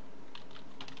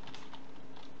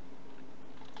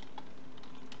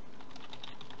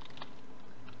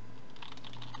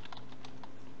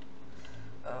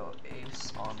 Oh,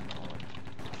 Ace on Melon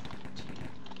T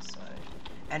side.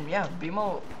 And yeah,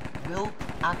 BMO will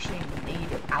actually need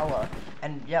Ala.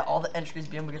 And yeah, all the entries,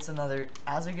 BMO gets another.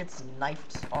 Azu gets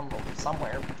knifed on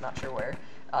somewhere, not sure where.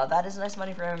 That is nice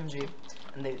money for MMG,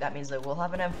 and that means they will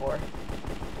have an M4,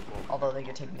 although they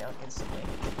get taken down instantly.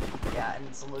 Yeah, and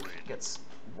Saluk gets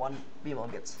 1,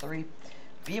 BMO gets 3.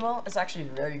 BMO is actually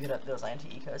very good at those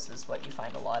anti-ecos, is what you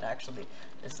find a lot actually,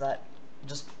 is that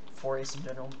just for Ace in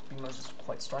general, BMO is just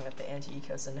quite strong at the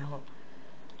anti-ecos, and now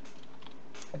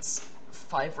it's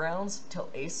 5 rounds till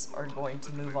Ace are going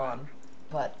to move on,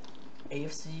 but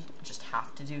AFC just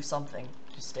have to do something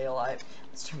to stay alive.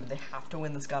 It's true, they have to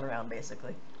win this gun round,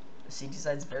 basically. The CT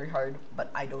side's very hard,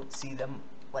 but I don't see them,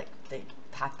 like, they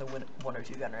have to win 1 or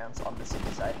 2 gun rounds on the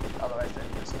CT side, otherwise they're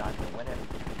just not going to win it.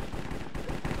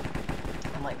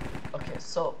 I'm like, okay,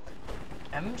 so,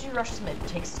 MMG rushes mid,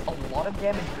 takes a lot of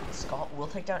damage, but Scott will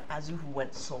take down Azu, who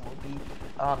went solo B.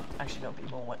 Actually, no,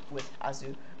 people went with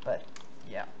Azu, but,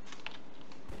 yeah.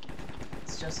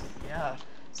 It's just, yeah.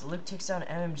 So Luke takes down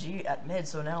MMG at mid,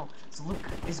 so now Luke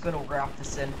is going to wrap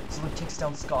this in. So Luke takes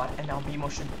down Scott, and now BMO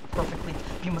should perfectly,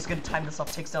 BMO's going to time this up,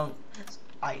 takes down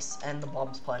Ice, and the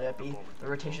bomb's planted at B. The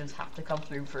rotations have to come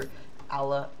through for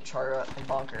Ala, Chara, and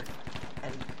Bonker.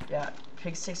 And yeah,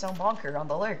 Pigs takes down Bonker on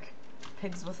the lurk.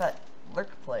 Pigs with that lurk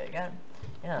play again.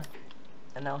 Yeah.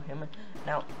 And now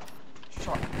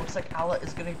looks like Ala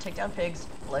is gonna take down Pigs.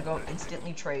 Lego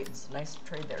instantly trades. Nice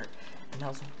trade there. And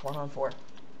now it's 1-on-4.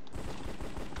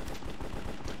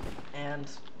 And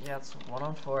yeah, it's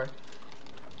 1-on-4.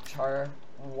 Chara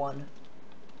 1.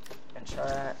 And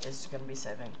Chara is gonna be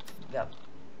saving. Yep.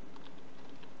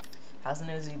 Has an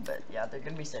Uzi, but yeah, they're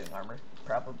gonna be saving armor.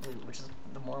 Probably, which is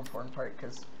the more important part,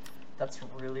 because that's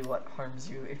really what harms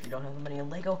you if you don't have the money. And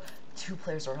Lego, 2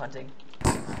 players are hunting.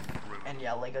 And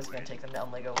yeah, Lego's gonna take them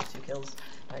down. Lego with 2 kills.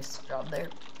 Nice job there.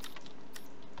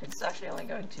 It's actually only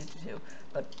going 2-2,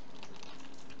 but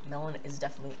Melon is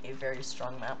definitely a very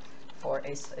strong map for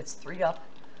Ace. It's 3 up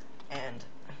and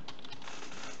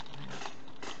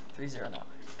 3-0 now.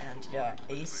 And yeah,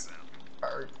 Ace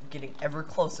are getting ever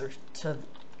closer to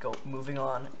moving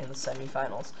on in the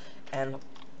semifinals. And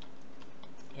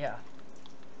yeah,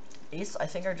 Ace, I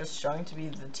think, are just showing to be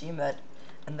the team that,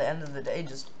 in the end of the day,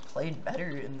 just played better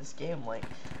in this game. Like,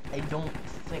 I don't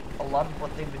think a lot of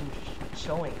what they've been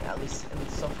showing, at least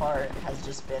so far, has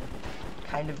just been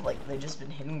kind of like they've just been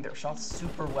hitting their shots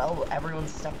super well.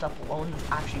 Everyone's stepped up. Lone is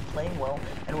actually playing well,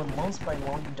 and when Lone's playing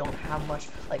well, you don't have much.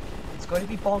 Like, it's going to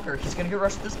be Bonker. He's going to get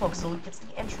rushed to this smoke. So Luke gets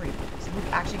the entry. So Luke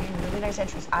actually getting really nice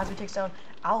entries as he takes down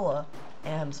Aula,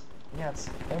 and yeah, it's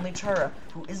only Chara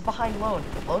who is behind Lone.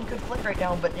 Lone could flick right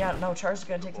now, but yeah, no, Chara's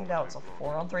gonna take him down. It's a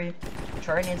 4-on-3.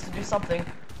 Chara needs to do something,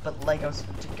 but Lego's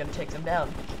gonna take them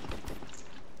down.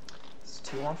 It's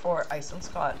 2-on-4. Ice and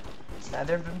Scott.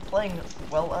 Neither have been playing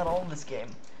well at all this game,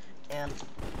 and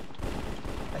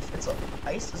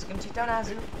Ice is gonna take down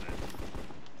Azu,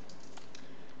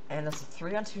 and it's a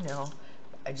 3-on-2 now.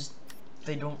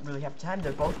 They don't really have time.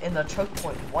 They're both in the choke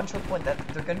point. One choke point that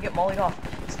they're gonna get mollied off.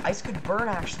 Ice could burn,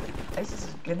 actually. Ice is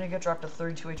gonna get dropped to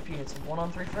 32 HP. It's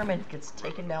 1-on-3 for him, and gets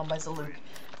taken down by Zaluk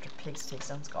after Pigs takes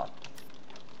down Scott.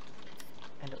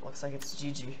 And it looks like it's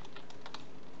GG.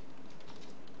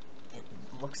 It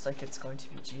looks like it's going to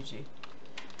be GG.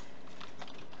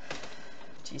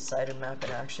 T-sided map in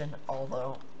action,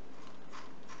 although...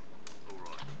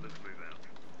 Alright, let's move out.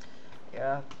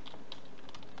 Yeah.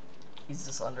 He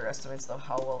just underestimates, though,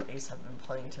 how well Ace have been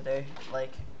playing today.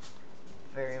 Like,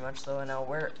 very much so. And now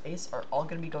where Ace are all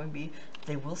going to be going B,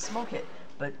 they will smoke it,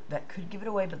 but that could give it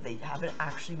away, but they haven't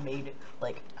actually made,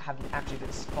 like, haven't actually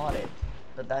been spotted.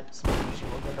 But that smoke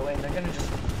usually will give it away, and they're going to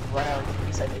just run out of the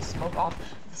B side. They smoke off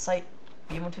the site.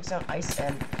 B1 takes down Ice,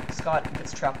 and Scott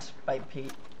gets trapped by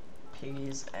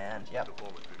Piggies, and yep.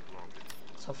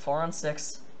 So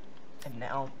 4-on-6, and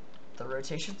now the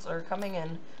rotations are coming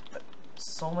in, but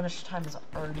so much time has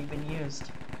already been used.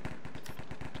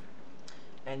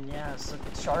 And yeah, so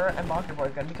Chara and Bonker Boy are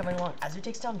going to be coming along. Azu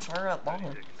takes down Chara at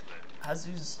long.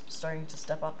 Azu's starting to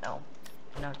step up now.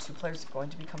 And now 2 players are going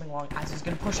to be coming along. Azu's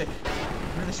going to push it.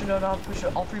 Really should not push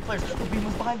it. All 3 players. But Beam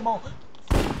was behind them all.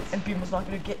 And Beam was not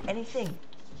going to get anything.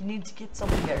 He needs to get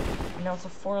something there. And now it's a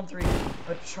 4-on-3.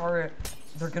 But Chara,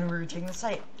 they're going to be retaking the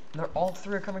site. And all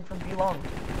 3 are coming from B long.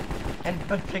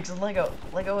 But Pigs and Lego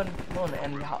and Lone,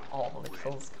 and all the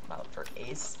kills come out for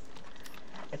Ace.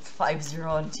 It's 5-0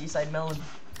 on T-side Melon.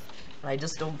 And I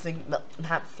just don't think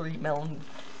map 3 Melon,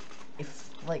 if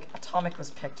like Atomic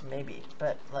was picked, maybe,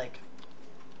 but like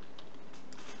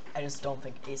I just don't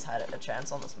think Ace had a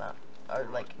chance on this map, or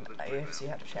like AFC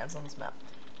had a chance on this map.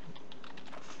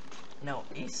 No,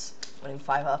 Ace winning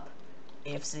 5 up.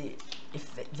 AFC,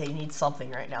 if they need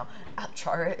something right now.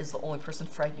 Chara is the only person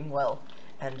fragging well,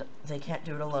 and they can't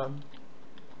do it alone.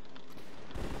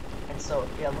 And so,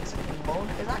 yeah, it looks like Lone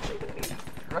is actually going to be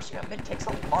rushing up mid. Takes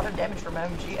a lot of damage from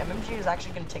MMG. MMG is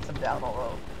actually going to take them down,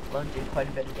 although Lone did quite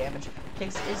a bit of damage.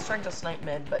 Pigs is trying to snipe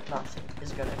mid, but nothing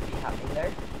is going to be happening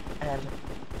there. And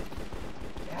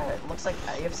yeah, it looks like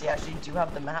AFC actually do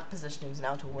have the map positionings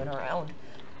now to win a round,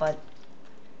 but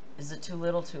is it too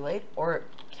little too late, or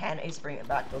can Ace bring it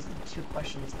back? Those are the 2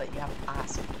 questions that you have to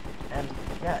ask. And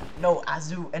yeah, no,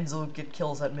 Azu and Zulu get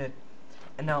kills at mid.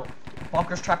 And now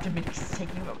Bonker's trapped in mid. He's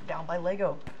taking him down by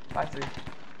Lego. 5-3.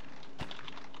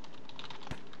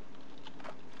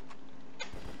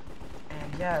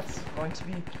 And yeah, it's going to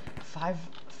be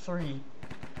 5-3.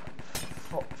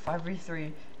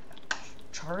 5v3.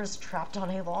 Chara's trapped on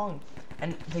A long,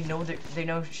 and they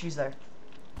know she's there.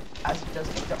 As it does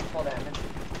take up full damage.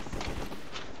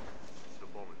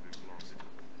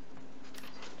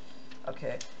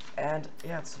 Okay, and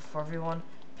yeah, it's a 4v1.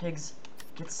 Pigs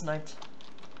get sniped.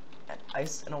 And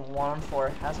Ice in a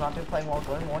 1-on-4 has not been playing well,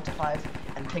 going 1-5,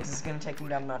 and Pigs is gonna take him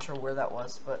down. I'm not sure where that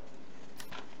was, but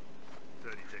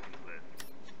 30 seconds left.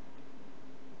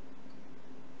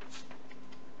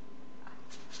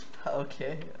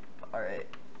 Okay, alright.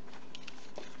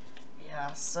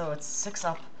 Yeah, so it's 6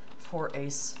 up for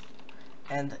Ace.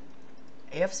 And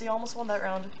AFC almost won that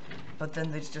round, but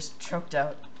then they just choked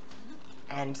out.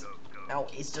 And now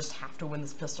Ace just have to win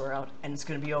this pistol round, and it's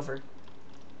gonna be over.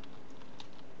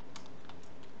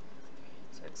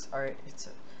 6, alright,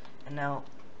 and now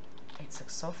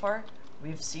 8-6 so far.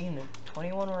 We've seen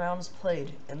 21 rounds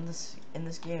played in this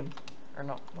game. Or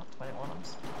no, not 21,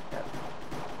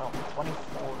 no,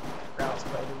 24 rounds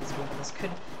played in this game, but this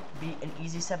could be an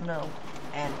easy 7-0,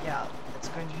 and yeah, it's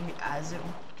going to be as it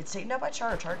gets taken out by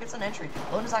Chara. Chara gets an entry.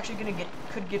 Lone is actually gonna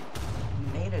could get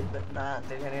mated, but nah,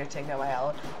 they're gonna get taken out by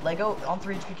Aloe. Lego on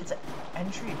 3 HP gets an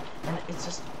entry, and it's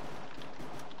just,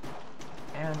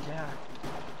 and yeah,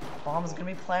 bomb is gonna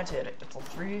be planted. It's a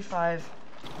 3v5.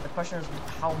 The question is,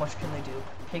 how much can they do?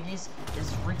 Piggies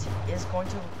is going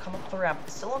to come up the ramp.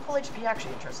 It's still on full HP,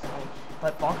 actually, interestingly.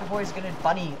 But Bonker Boy is going to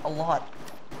bunny a lot.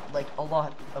 Like, a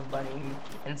lot of bunnying.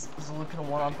 And Zuluka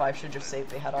 1-on-5 should just save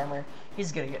they had armor.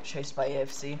 He's going to get chased by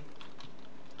AFC.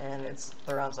 And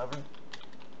the round's over.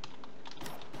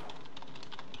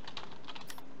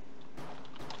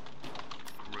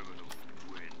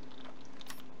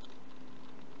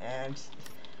 And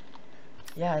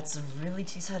yeah, it's a really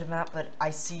T-sided map, but I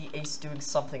see Ace doing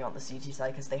something on the CT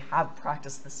side because they have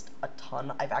practiced this a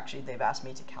ton. They've asked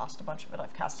me to cast a bunch of it.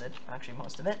 I've casted actually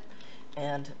most of it,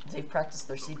 and they've practiced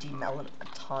their CT melon a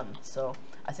ton. So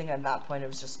I think at that point it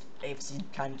was just AFC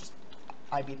kind of just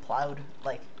IB plowed,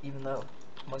 like, even though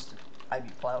most of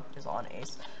IB plow is on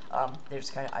Ace, they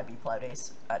just kind of IB plowed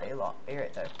Ace at A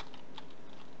right there.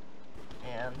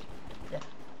 And yeah.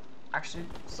 Actually,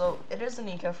 so it is an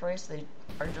eco for Ace. They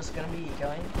are just gonna be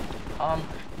ecoing.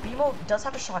 BMO does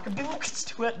have a shotgun. BMO gets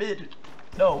 2 at mid.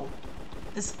 No,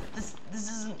 this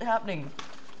isn't happening.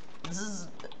 It's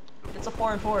a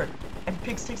 4-on-4, and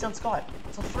Pigs takes out Scott.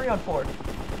 It's a 3-on-4,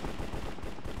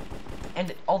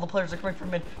 and all the players are coming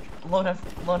from mid. Lone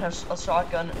has a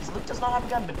shotgun. Luke does not have a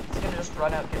gun, but he's gonna just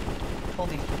run out, get full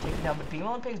DP taken down. But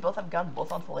BMO and Pigs both have gun,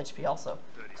 both on full HP also.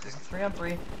 So it's a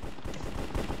 3-on-3.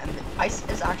 And the Ice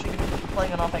is actually going to be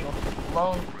playing an off angle.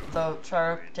 Lone, though,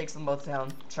 Chara takes them both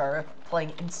down. Chara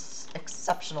playing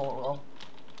exceptional well.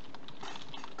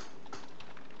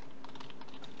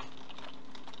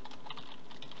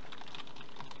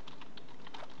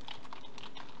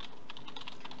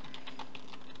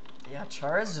 Yeah,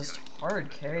 Chara's just hard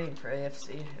carrying for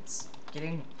AFC. It's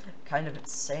getting kind of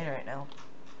insane right now.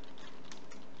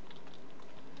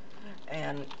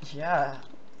 And yeah,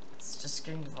 it's just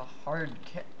getting the hard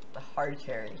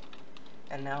carry.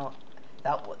 And now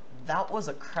that was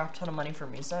a crap ton of money for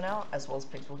Miso now, as well as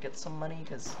Pigs will get some money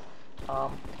because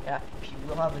yeah, he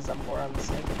will have his M4 on the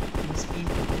snake. His speed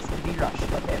is the B-rush.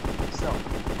 Okay, so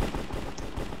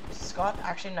Scott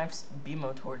actually knifes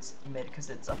BMO towards mid because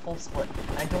it's a full split.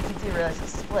 And I don't think they realize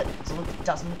it's a split. So Luke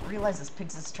doesn't realize this.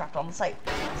 Pigs is trapped on the site.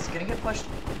 He's gonna get pushed.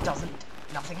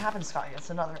 Nothing happens. Scott gets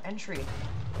another entry.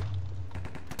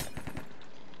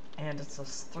 And it's a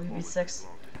 3v6.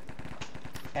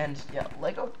 And yeah,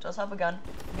 Lego does have a gun.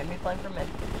 He's gonna be playing for mid.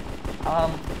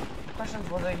 The question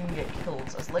is whether they can get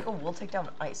kills, as Lego will take down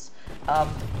Ice.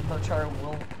 Though Chara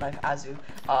will knife Azu,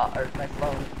 or knife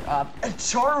Lone.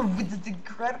 Chara with the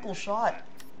incredible shot.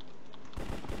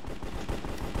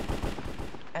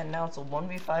 And now it's a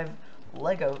 1v5.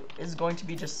 Lego is going to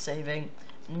be just saving.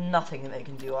 Nothing they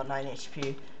can do on 9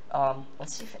 HP.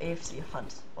 Let's see if AFC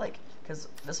hunt. Like, because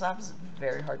this map is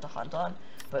very hard to hunt on,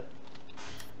 but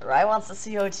Rai wants the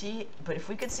COT, but if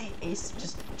we could see Ace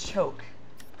just choke.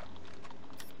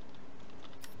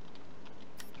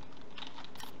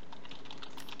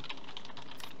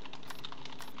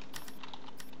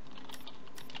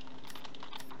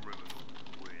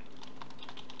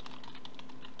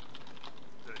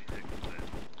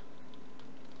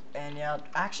 And yeah,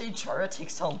 actually Chara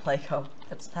takes on Lego.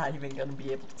 That's not even gonna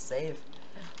be able to save.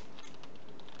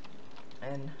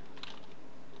 And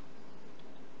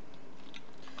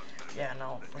yeah,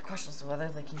 no, the question is whether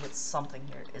they can get something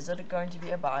here. Is it going to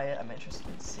be a buy? I'm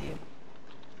interested to see.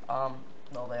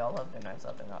 No, they all have their knives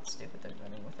out. They're not stupid. They're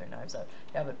running with their knives out.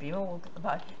 Yeah, but BMO will get the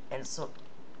buy. And so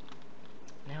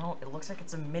now it looks like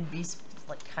it's a mid beast,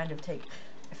 like, kind of take.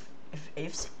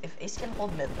 If Ace can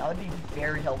hold mid, that would be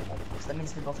very helpful, because that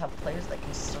means they both have players that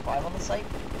can survive on the site,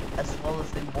 as well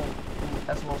as they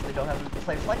don't have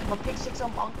players like him. Pigs takes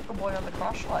on Bonker Boy on the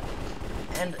cross shot,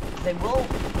 and they will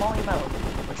maul him out,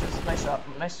 which is a nice shot,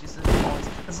 nice use of the mauls.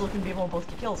 This looking BMO both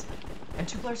get kills, and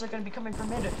 2 players are going to be coming from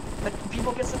mid, but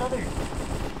BMO gets another,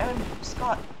 and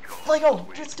Scott, Lego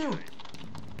gets 2,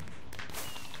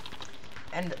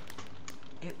 and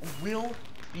it will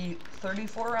be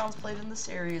 34 rounds played in the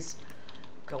series,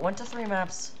 go into 3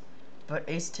 maps, but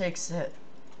Ace takes it.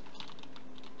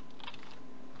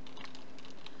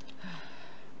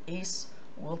 Ace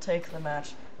will take the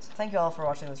match. So thank you all for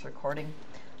watching this recording.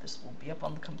 This will be up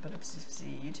on the Competitive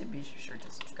CC YouTube. Be sure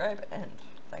to subscribe, and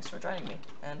thanks for joining me.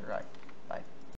 And right, bye.